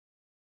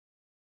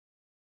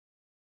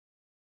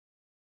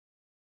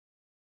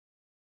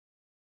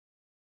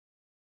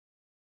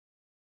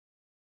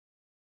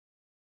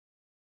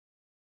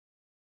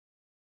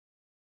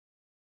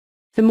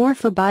The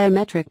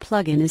Morphobiometric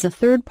plugin is a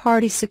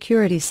third-party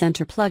security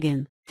center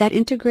plugin that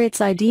integrates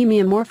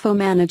IDEMIA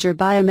Morphomanager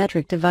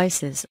biometric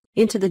devices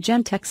into the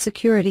Genetec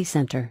Security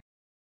Center,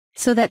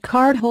 so that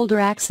cardholder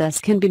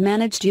access can be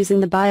managed using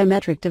the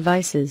biometric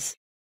devices.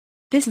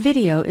 This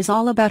video is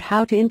all about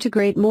how to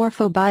integrate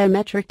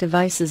Morphobiometric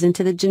devices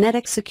into the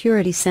Genetec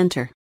Security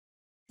Center.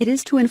 It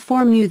is to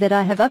inform you that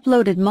I have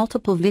uploaded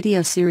multiple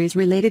video series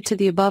related to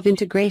the above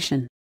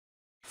integration.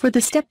 For the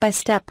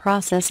step-by-step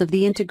process of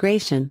the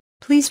integration,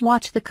 please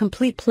watch the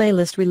complete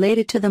playlist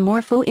related to the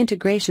Morpho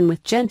integration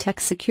with Genetec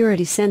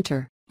Security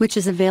Center, which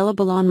is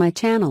available on my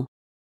channel.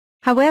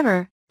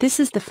 However, this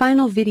is the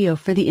final video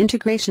for the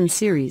integration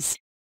series.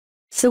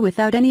 So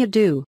without any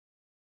ado,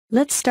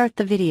 let's start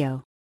the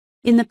video.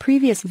 In the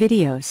previous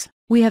videos,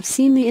 we have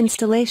seen the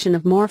installation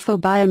of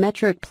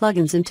Morphobiometric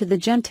plugins into the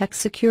Genetec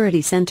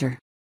Security Center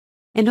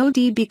and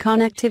ODB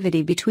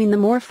connectivity between the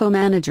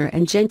Morphomanager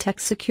and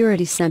Genetec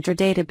Security Center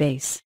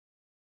database.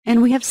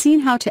 And we have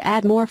seen how to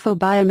add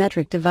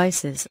Morphobiometric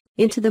devices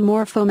into the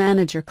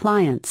Morphomanager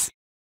clients.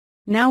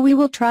 Now we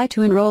will try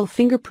to enroll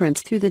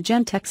fingerprints through the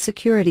Genetec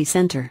Security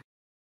Center.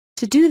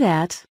 To do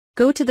that,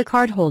 go to the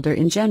cardholder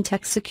in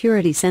Genetec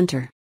Security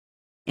Center,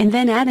 and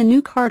then add a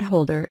new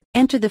cardholder,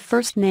 enter the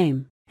first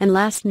name and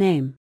last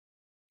name.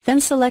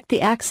 Then select the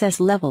access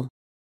level.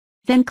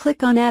 Then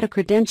click on Add a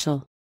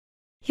Credential.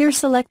 Here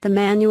select the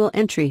manual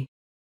entry.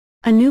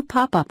 A new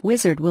pop-up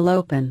wizard will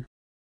open.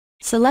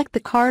 Select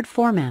the card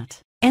format.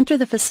 Enter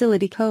the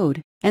facility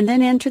code, and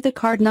then enter the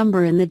card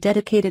number in the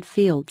dedicated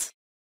fields.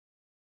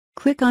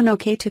 Click on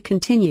OK to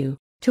continue.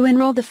 To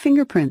enroll the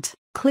fingerprint,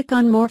 click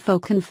on Morpho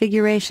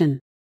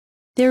configuration.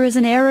 There is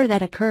an error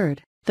that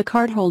occurred. The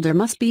cardholder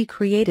must be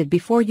created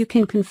before you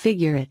can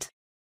configure it.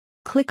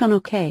 Click on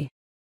OK.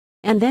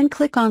 And then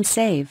click on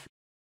Save.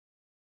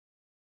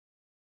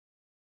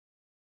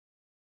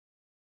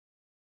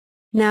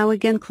 Now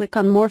again click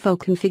on Morpho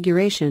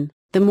configuration.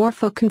 The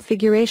Morpho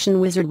configuration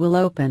wizard will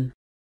open.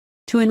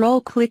 To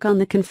enroll, click on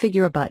the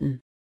Configure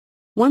button.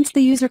 Once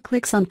the user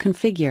clicks on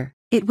Configure,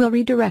 it will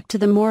redirect to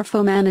the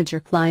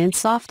Morphomanager client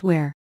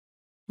software.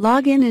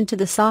 Log in into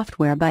the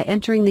software by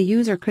entering the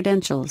user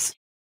credentials.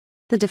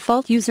 The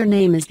default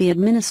username is the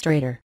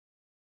administrator,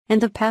 and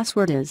the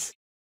password is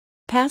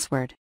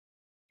password.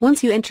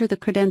 Once you enter the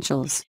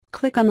credentials,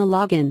 click on the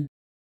Login.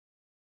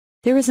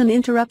 There is an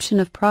interruption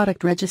of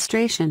product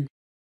registration.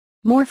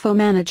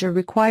 Morphomanager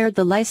required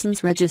the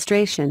license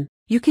registration.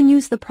 You can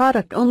use the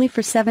product only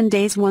for 7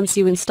 days once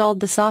you installed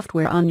the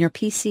software on your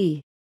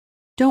PC.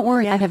 Don't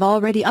worry, I have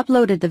already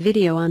uploaded the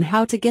video on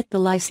how to get the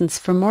license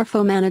for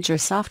Morphomanager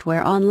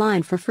software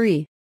online for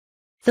free.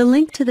 The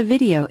link to the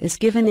video is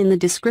given in the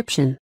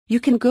description. You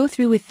can go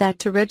through with that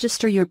to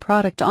register your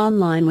product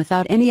online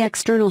without any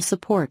external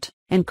support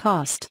and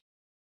cost.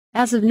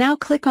 As of now,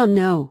 click on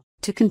No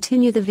to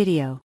continue the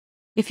video.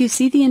 If you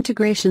see the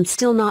integration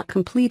still not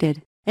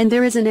completed, and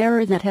there is an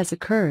error that has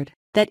occurred,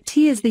 that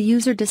T is the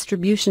user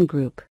distribution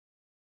group.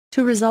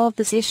 To resolve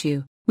this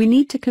issue, we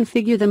need to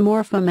configure the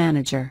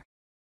Morphomanager.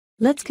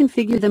 Let's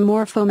configure the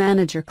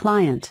Morphomanager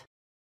client.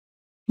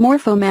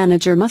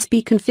 Morphomanager must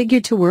be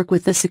configured to work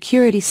with the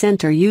Security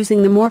Center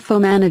using the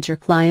Morphomanager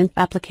client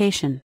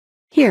application.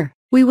 Here,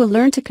 we will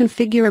learn to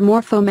configure a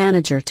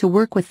Morphomanager to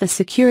work with the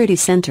Security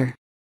Center.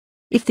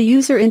 If the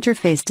user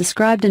interface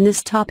described in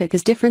this topic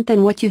is different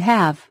than what you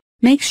have,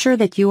 make sure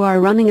that you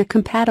are running a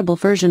compatible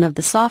version of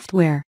the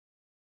software.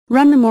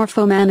 Run the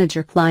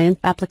Morphomanager client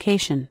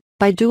application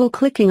by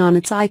dual-clicking on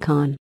its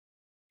icon.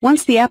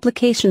 Once the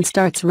application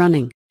starts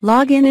running,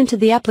 log in into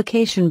the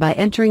application by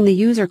entering the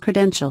user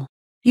credential.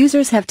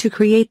 Users have to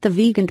create the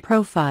Vigent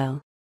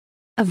profile.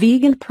 A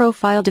Vigent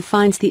profile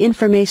defines the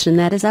information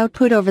that is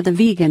output over the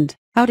Vigent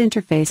out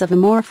interface of a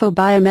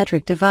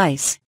Morphobiometric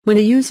device when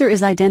a user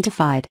is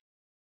identified.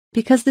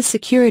 Because the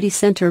Security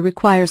Center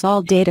requires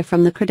all data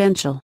from the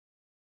credential,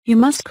 you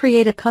must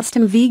create a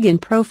custom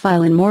Vigent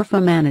profile in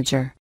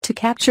Morphomanager to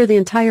capture the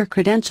entire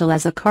credential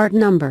as a card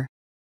number.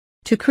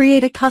 To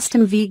create a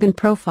custom Vigent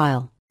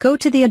profile, go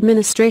to the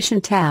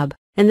Administration tab,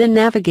 and then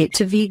navigate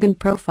to Vigent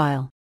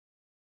profile.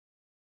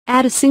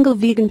 Add a single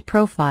Vigent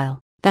profile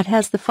that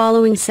has the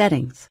following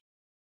settings.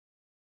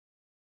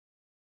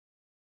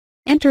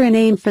 Enter a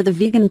name for the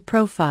Vigent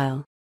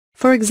profile.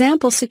 For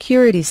example,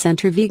 Security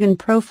Center Vigent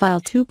Profile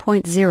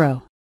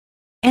 2.0.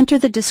 Enter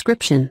the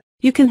description.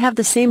 You can have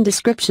the same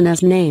description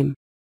as name.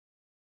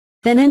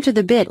 Then enter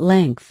the bit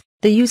length.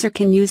 The user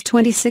can use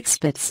 26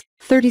 bits,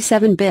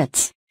 37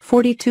 bits,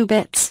 42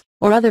 bits,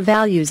 or other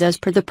values as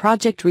per the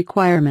project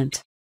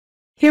requirement.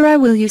 Here I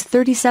will use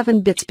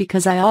 37 bits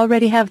because I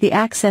already have the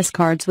access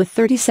cards with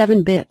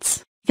 37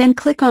 bits. Then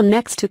click on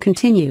Next to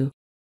continue.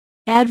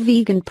 Add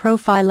Vigent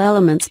profile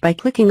elements by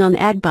clicking on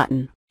Add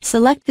button.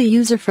 Select the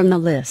user from the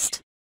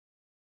list.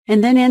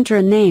 And then enter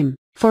a name,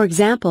 for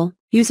example,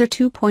 User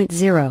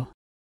 2.0.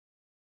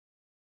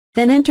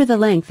 Then enter the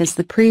length as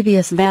the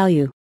previous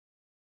value.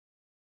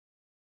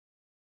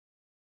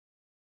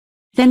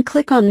 Then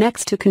click on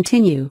Next to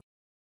continue.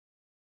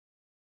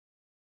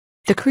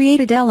 The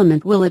created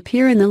element will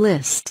appear in the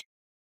list.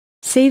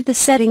 Save the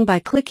setting by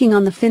clicking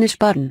on the Finish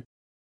button.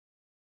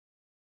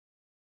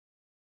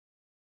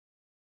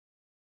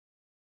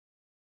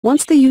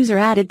 Once the user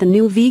added the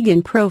new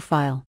vegan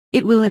profile,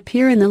 it will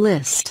appear in the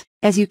list,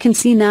 as you can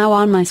see now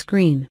on my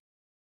screen.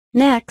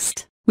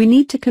 Next, we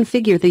need to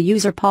configure the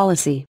user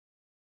policy.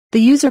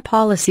 The user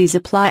policies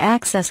apply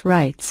access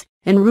rights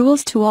and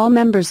rules to all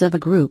members of a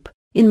group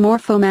in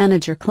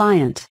Morphomanager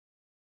client.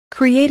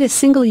 Create a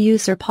single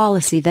user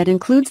policy that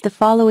includes the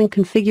following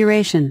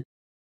configuration.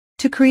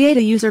 To create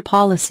a user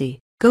policy,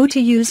 go to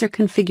User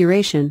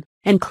Configuration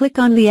and click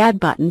on the Add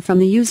button from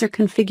the User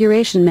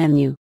Configuration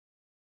menu.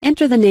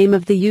 Enter the name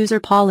of the user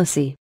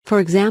policy, for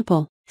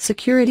example,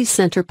 Security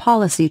Center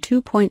Policy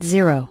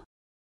 2.0.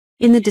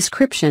 In the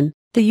description,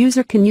 the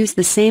user can use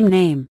the same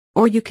name,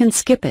 or you can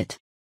skip it.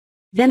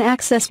 Then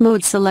access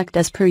mode select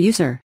as per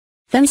user.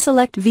 Then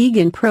select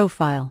Vegan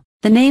Profile,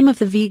 the name of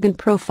the vegan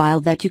profile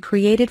that you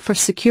created for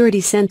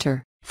Security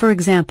Center. For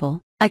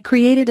example, I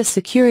created a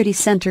Security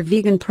Center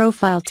Vegan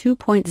Profile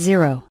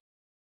 2.0.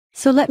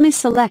 So let me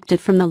select it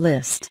from the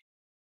list.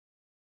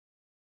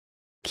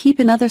 Keep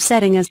another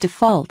setting as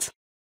default.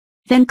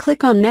 Then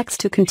click on Next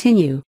to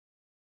continue.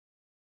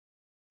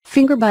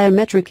 Finger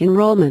biometric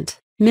enrollment,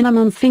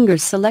 minimum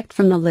fingers select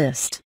from the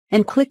list,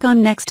 and click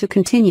on Next to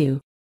continue.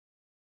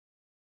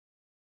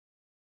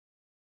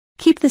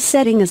 Keep the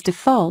setting as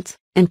default,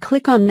 and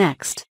click on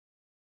Next.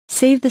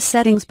 Save the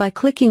settings by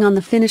clicking on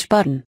the Finish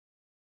button.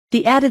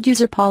 The added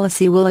user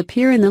policy will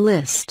appear in the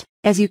list,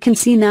 as you can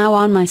see now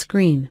on my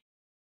screen.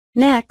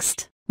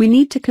 Next, we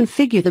need to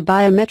configure the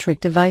biometric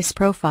device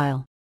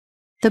profile.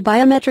 The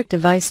biometric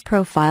device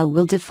profile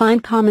will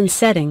define common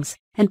settings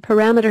and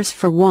parameters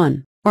for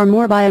one or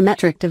more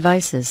biometric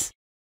devices.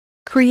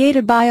 Create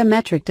a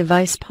biometric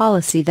device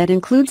policy that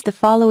includes the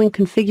following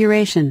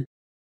configuration.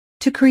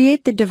 To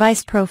create the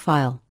device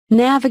profile,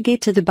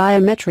 navigate to the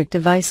biometric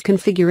device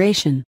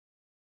configuration.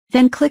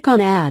 Then click on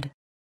Add.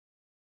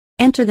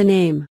 Enter the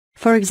name,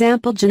 for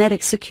example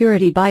Genetec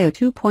Security Bio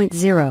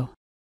 2.0.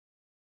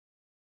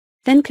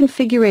 Then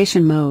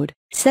configuration mode,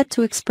 set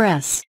to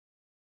Express.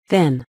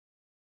 Then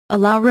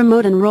allow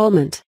remote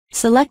enrollment.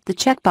 Select the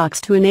checkbox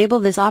to enable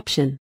this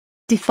option.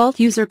 Default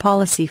user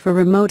policy for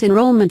remote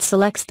enrollment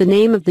selects the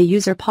name of the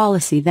user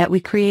policy that we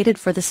created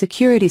for the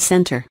Security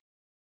Center.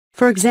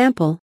 For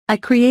example, I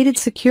created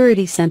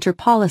Security Center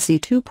Policy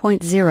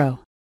 2.0.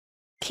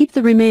 Keep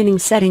the remaining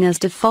setting as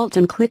default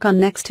and click on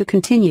Next to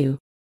continue.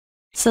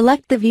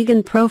 Select the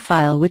vegan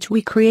profile which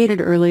we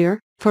created earlier.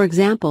 For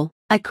example,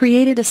 I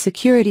created a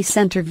Security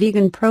Center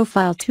Vegan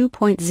Profile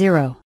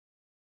 2.0.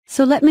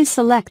 So let me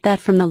select that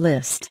from the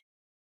list.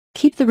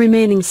 Keep the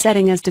remaining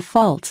setting as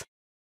default.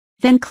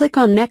 Then click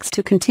on Next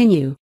to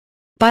continue.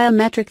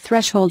 Biometric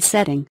threshold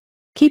setting.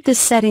 Keep this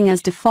setting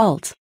as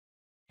default.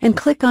 And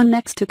click on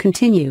Next to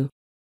continue.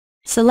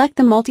 Select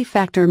the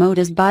multi-factor mode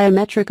as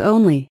biometric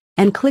only,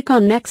 and click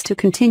on Next to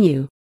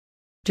continue.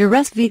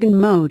 Duress vegan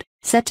mode,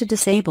 set to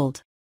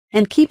disabled.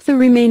 And keep the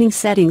remaining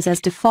settings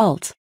as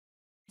default.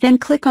 Then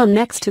click on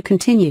Next to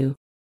continue.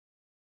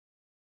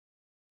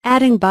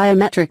 Adding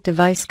biometric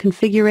device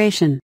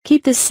configuration.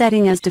 Keep this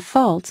setting as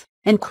default,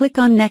 and click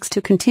on Next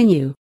to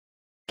continue.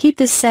 Keep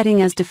this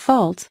setting as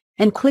default,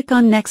 and click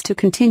on Next to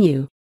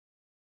continue.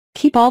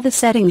 Keep all the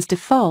settings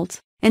default,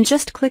 and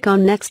just click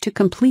on Next to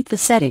complete the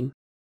setting.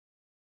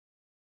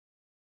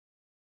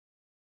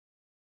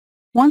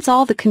 Once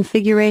all the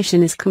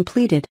configuration is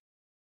completed,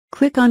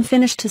 click on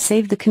Finish to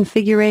save the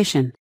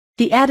configuration.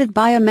 The added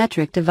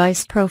biometric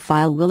device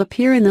profile will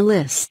appear in the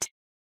list,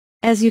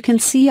 as you can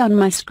see on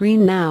my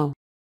screen now.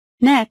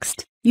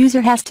 Next,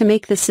 user has to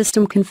make the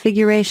system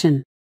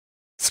configuration.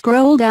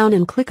 Scroll down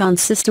and click on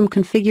System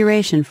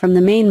Configuration from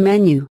the main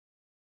menu.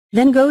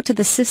 Then go to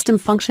the System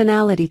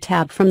Functionality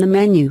tab from the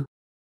menu,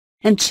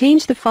 and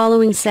change the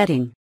following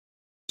setting.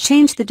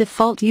 Change the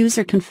default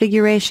user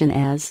configuration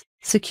as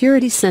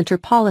Security Center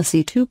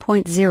Policy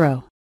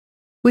 2.0,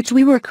 which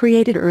we were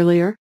created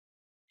earlier.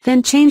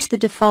 Then change the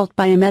default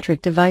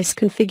biometric device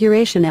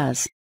configuration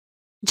as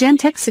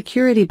Genetec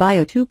Security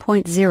Bio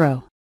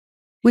 2.0,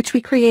 which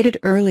we created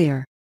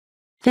earlier.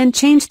 Then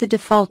change the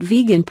default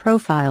vegan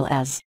profile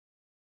as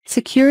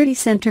Security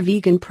Center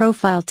Vegan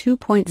Profile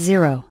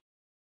 2.0,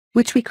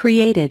 which we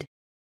created.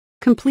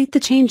 Complete the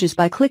changes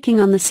by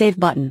clicking on the Save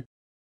button.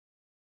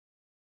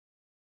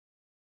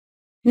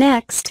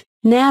 Next,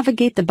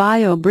 navigate the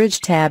Bio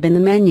Bridge tab in the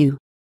menu.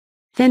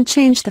 Then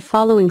change the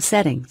following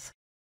settings.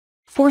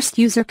 Forced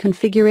user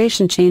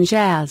configuration change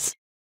as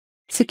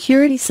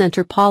Security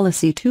Center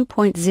Policy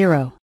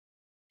 2.0,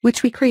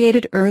 which we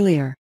created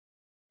earlier.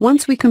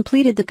 Once we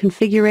completed the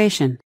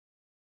configuration,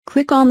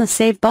 click on the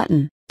Save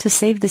button to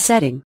save the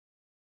setting.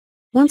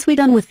 Once we're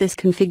done with this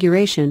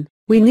configuration,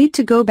 we need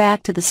to go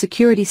back to the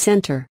Security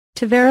Center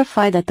to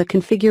verify that the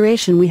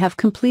configuration we have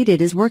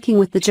completed is working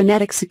with the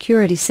Genetec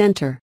Security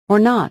Center or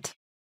not.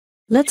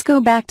 Let's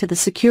go back to the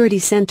Security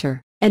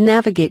Center and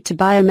navigate to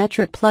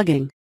Biometric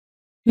Plugin.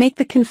 Make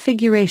the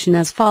configuration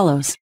as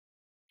follows.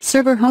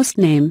 Server host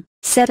name,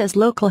 set as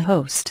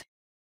localhost.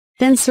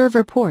 Then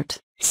server port,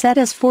 set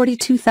as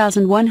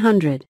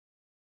 42100.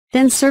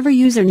 Then server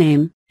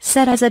username,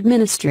 set as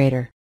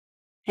administrator.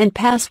 And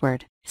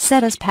password,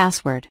 set as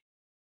password.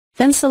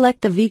 Then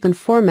select the vegan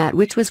format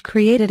which was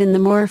created in the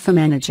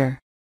Morphomanager.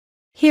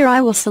 Here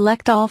I will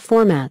select all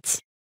formats.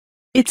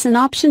 It's an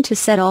option to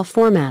set all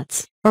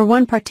formats, or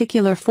one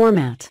particular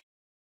format.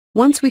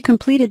 Once we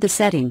completed the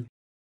setting,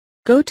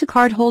 go to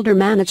cardholder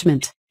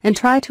management, and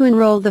try to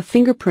enroll the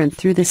fingerprint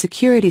through the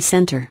Security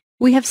Center.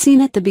 We have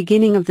seen at the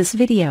beginning of this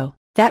video,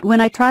 that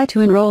when I tried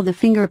to enroll the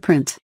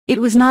fingerprint, it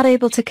was not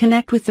able to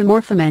connect with the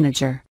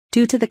Morphomanager,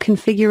 due to the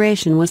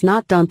configuration was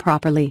not done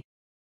properly.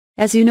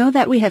 As you know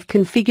that we have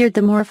configured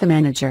the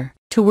Morphomanager,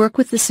 to work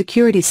with the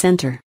Security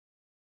Center.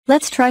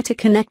 Let's try to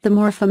connect the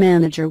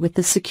Morphomanager with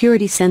the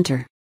Security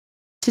Center.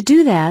 To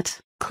do that,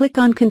 click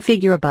on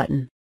Configure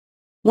button.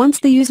 Once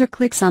the user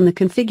clicks on the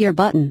Configure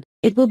button,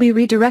 it will be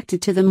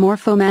redirected to the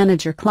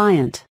Morphomanager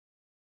client.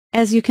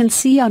 As you can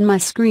see on my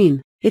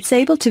screen, it's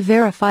able to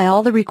verify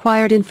all the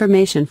required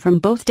information from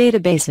both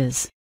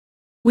databases.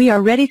 We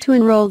are ready to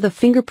enroll the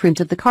fingerprint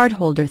of the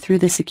cardholder through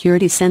the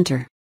Security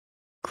Center.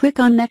 Click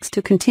on Next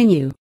to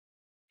continue.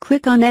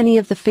 Click on any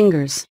of the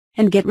fingers,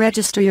 and get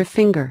register your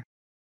finger.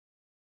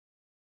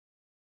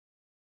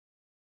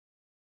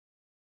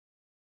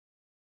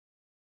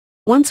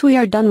 Once we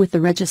are done with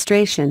the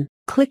registration,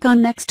 click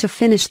on Next to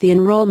finish the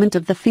enrollment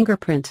of the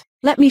fingerprint.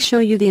 Let me show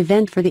you the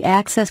event for the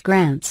access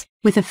grants,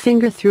 with a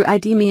finger through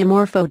IDEMIA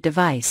Morpho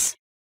device.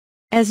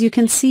 As you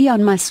can see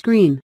on my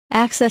screen,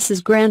 access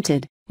is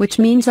granted, which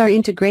means our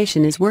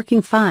integration is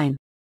working fine.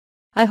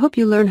 I hope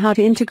you learn how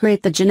to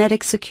integrate the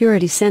Genetec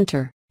Security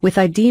Center with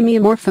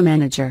IDEMIA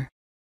Morphomanager.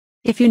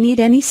 If you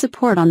need any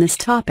support on this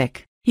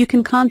topic, you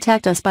can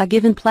contact us by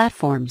given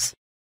platforms.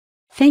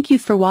 Thank you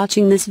for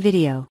watching this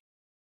video.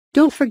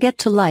 Don't forget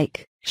to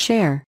like,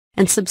 share,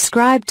 and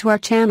subscribe to our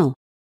channel.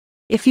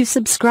 If you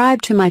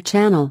subscribe to my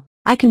channel,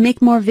 I can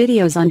make more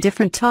videos on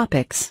different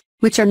topics,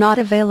 which are not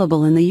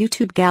available in the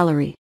YouTube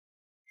gallery.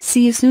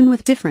 See you soon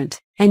with different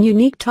and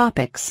unique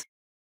topics.